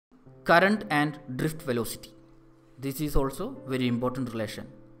current and drift velocity. This is also very important relation,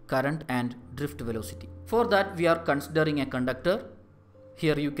 current and drift velocity. For that we are considering a conductor.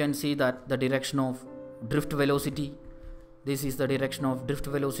 Here you can see that the direction of drift velocity, this is the direction of drift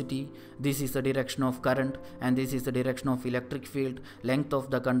velocity, this is the direction of current, and this is the direction of electric field. Length of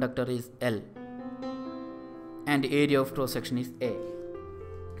the conductor is L and area of cross section is A.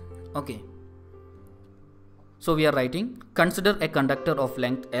 Okay, so we are writing, consider a conductor of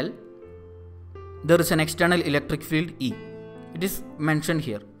length L. There is an external electric field E. It is mentioned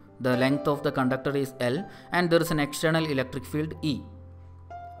here. The length of the conductor is L and there is an external electric field E.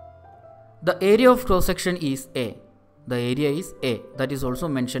 The area of cross section is A. The area is A. That is also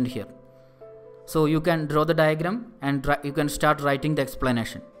mentioned here. So you can draw the diagram and you can start writing the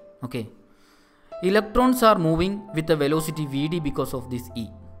explanation. Okay. Electrons are moving with a velocity Vd because of this E.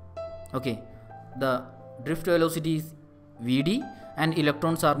 Okay. The drift velocity is Vd and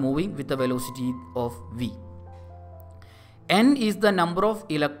electrons are moving with the velocity of V. N is the number of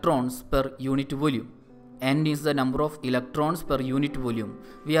electrons per unit volume. N is the number of electrons per unit volume.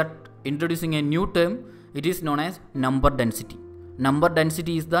 We are introducing a new term. It is known as number density. Number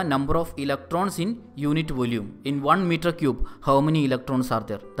density is the number of electrons in unit volume. In 1 meter cube, how many electrons are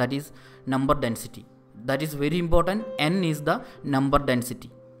there? That is number density. That is very important. N is the number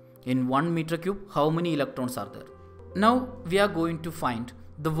density. In 1 meter cube, how many electrons are there? Now we are going to find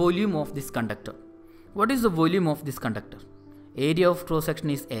the volume of this conductor. What is the volume of this conductor? Area of cross section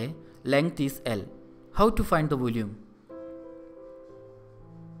is A, length is L. How to find the volume?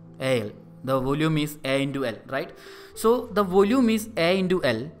 AL. The volume is A into L, right? So the volume is A into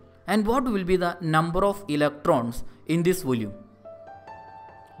L, and what will be the number of electrons in this volume?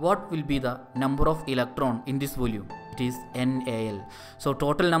 What will be the number of electron in this volume? It is NAL. So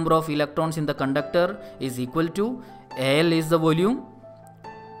total number of electrons in the conductor is equal to AL is the volume,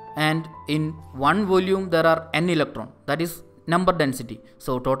 and in one volume there are n electron. That is number density.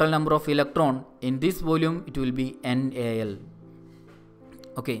 So total number of electron in this volume, it will be NAL.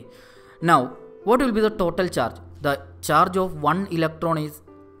 Okay. Now what will be the total charge? The charge of one electron is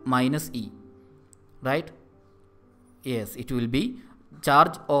minus E, right? Yes, it will be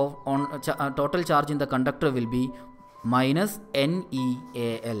charge of total charge in the conductor will be minus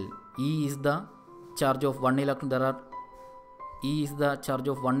NEAL. E is the charge of one electron. E is the charge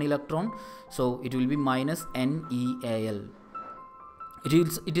of one electron, so it will be minus NEAL.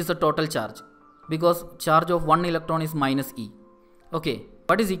 It is the total charge because charge of one electron is minus E. Okay,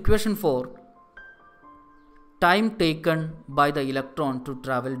 what is equation for? Time taken by the electron to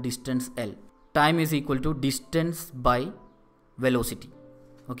travel distance L. Time is equal to distance by velocity.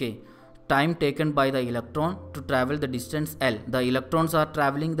 Okay, time taken by the electron to travel the distance L. The electrons are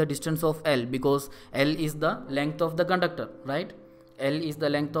traveling the distance of L because L is the length of the conductor, right? L is the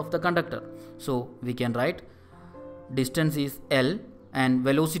length of the conductor. So we can write distance is L and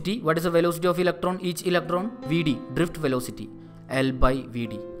velocity. What is the velocity of electron? Each electron? Vd, drift velocity, L by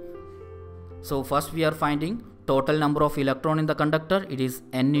Vd. So first we are finding total number of electron in the conductor. It is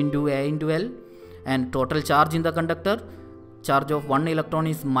N into A into L, and total charge in the conductor. Charge of one electron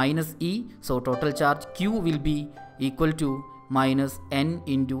is minus E. So total charge Q will be equal to minus N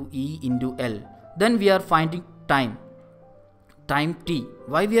into E into L. Then we are finding time T.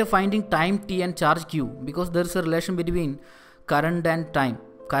 Why we are finding time T and charge Q? Because there is a relation between current and time.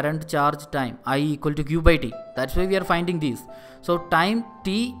 Current, charge, time. I equal to Q by T. That's why we are finding this. So time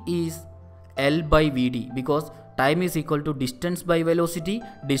T is L by Vd because time is equal to distance by velocity.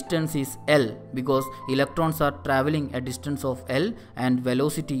 Distance is L because electrons are traveling a distance of L and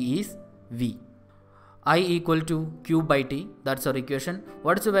velocity is V. I equal to Q by T. That's our equation.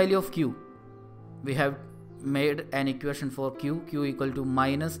 What is the value of Q? We have made an equation for Q. Q equal to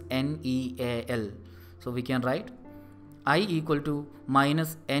minus NEAL. So we can write I equal to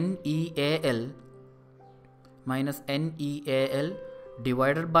minus NEAL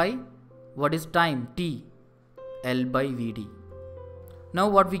divided by what is time T, L by Vd. Now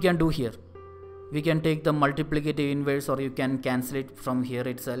what we can do here? We can take the multiplicative inverse, or you can cancel it from here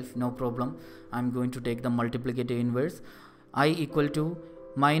itself, no problem. I'm going to take the multiplicative inverse. I equal to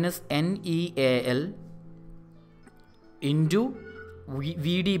minus NEAL into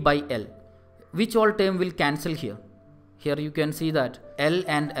Vd by L. Which all term will cancel here? Here you can see that L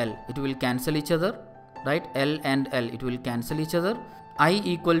and L, it will cancel each other, right? L and L, it will cancel each other. I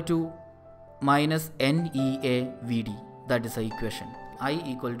equal to minus NEAVd. That is the equation. I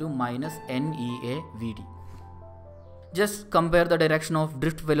equal to minus NEAVd. Just compare the direction of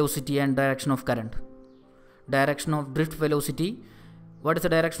drift velocity and direction of current. Direction of drift velocity. What is the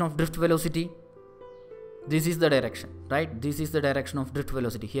direction of drift velocity? This is the direction, right? This is the direction of drift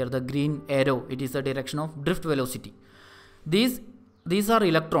velocity. Here the green arrow, it is the direction of drift velocity. These are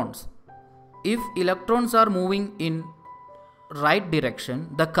electrons. If electrons are moving in right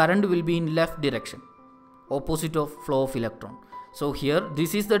direction, the current will be in left direction, opposite of flow of electron. So here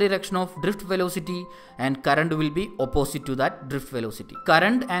this is the direction of drift velocity and current will be opposite to that drift velocity.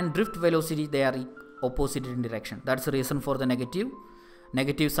 Current and drift velocity, they are opposite in direction. That's the reason for the negative.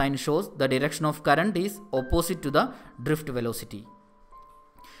 Negative sign shows the direction of current is opposite to the drift velocity.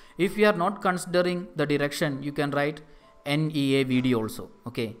 If you are not considering the direction, you can write neAVd also.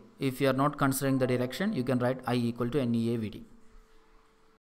 Okay. If you are not considering the direction, you can write I equal to neAVd.